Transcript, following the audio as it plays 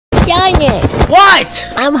Sonic! What?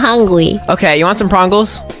 I'm hungry. Okay, you want some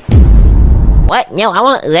Prongles? What? No, I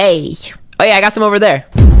want legs. Oh yeah, I got some over there.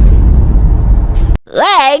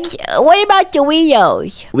 Legs? What about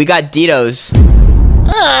Doritos? We got Ditos.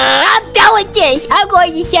 I'm done with this. I'm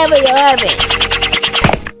going to 7-Eleven.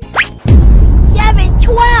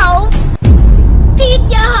 7-12?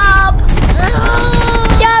 Pizza Hut!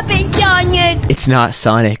 Stop it, Sonic! It's not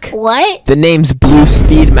Sonic. What? The name's Blue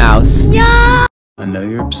Speed Mouse. No! I know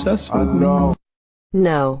you're obsessed with me.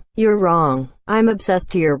 No, you're wrong. I'm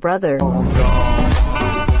obsessed to your brother.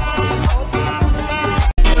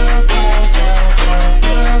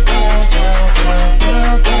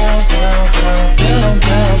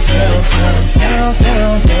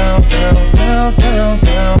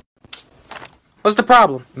 What's the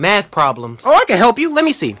problem? Math problems. Oh, I can help you. Let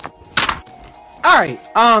me see. Alright,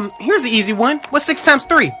 here's the easy one. What's 6 times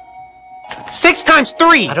 3? 6 times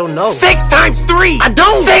 3! I don't know. 6 times 3! I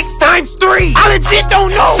don't! 6 times 3! I legit don't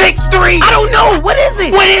know! 6, 3! I don't know! What is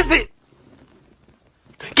it? What is it?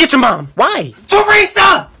 Get your mom! Why?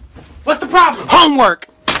 Teresa! What's the problem? Homework!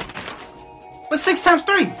 What's 6 times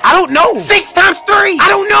 3? I don't know! 6 times 3! I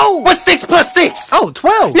don't know! What's 6 plus 6? Oh,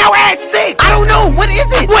 12. Now add 6! I don't know! What is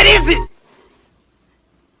it? What is it?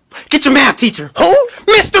 Get your math teacher. Who?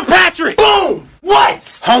 Mr. Patrick! Boom!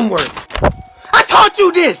 What? Homework. I taught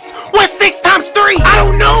you this! What's 6 times 3? I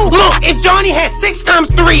don't know! Look, if Johnny had 6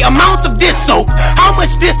 times 3 amounts of this soap, how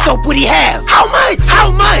much this soap would he have? How much?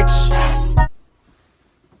 How much?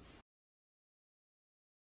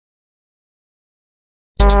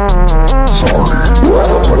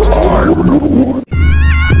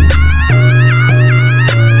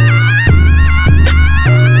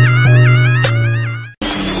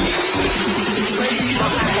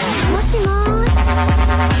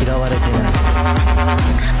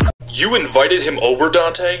 You invited him over,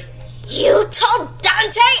 Dante? You told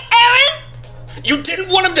Dante, Aaron? You didn't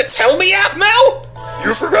want him to tell me, Athmel?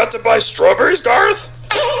 You forgot to buy strawberries, Garth?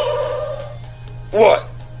 What?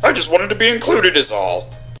 I just wanted to be included is all.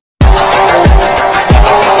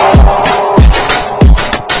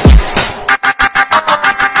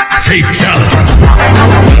 Fatality.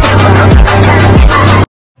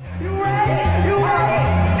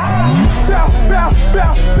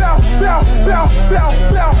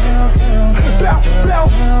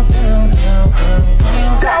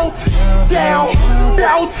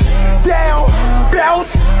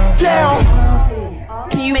 Bounce down.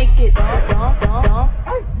 Can you make it?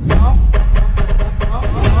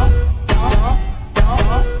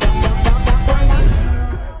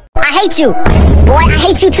 I hate you. Boy, I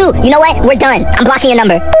hate you too. You know what? We're done. I'm blocking your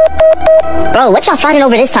number. Bro, what y'all fighting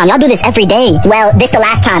over this time? Y'all do this every day. Well, this the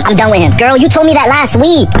last time. I'm done with him. Girl, you told me that last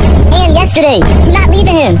week. And yesterday. You're not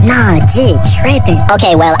leaving him. Nah, jit, tripping.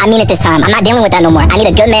 Okay, well, I mean it this time. I'm not dealing with that no more. I need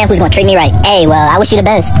a good man who's gonna treat me right. Hey, well, I wish you the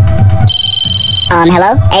best.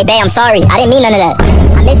 Hello? Hey, babe, I'm sorry. I didn't mean none of that.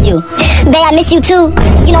 I miss you. Babe, I miss you too.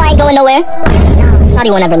 You know I ain't going nowhere. Nah,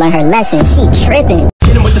 Shawty won't ever learn her lesson. She tripping.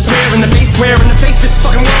 Hit him with the swear in the face, swear in the face. This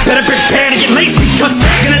fucking world better prepare to get laced because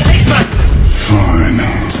they're gonna taste my. Fine.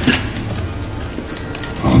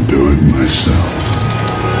 I'll do it myself.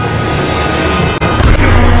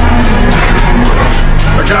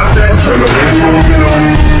 I got that.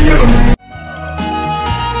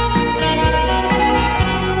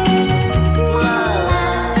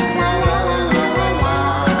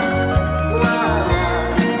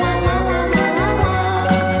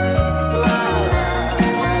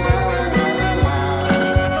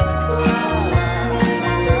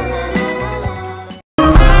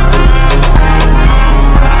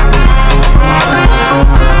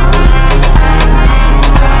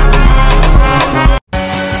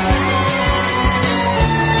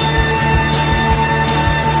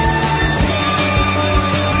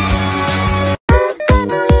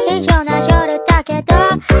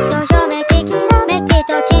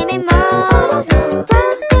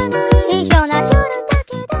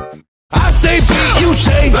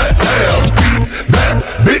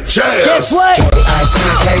 Guess what?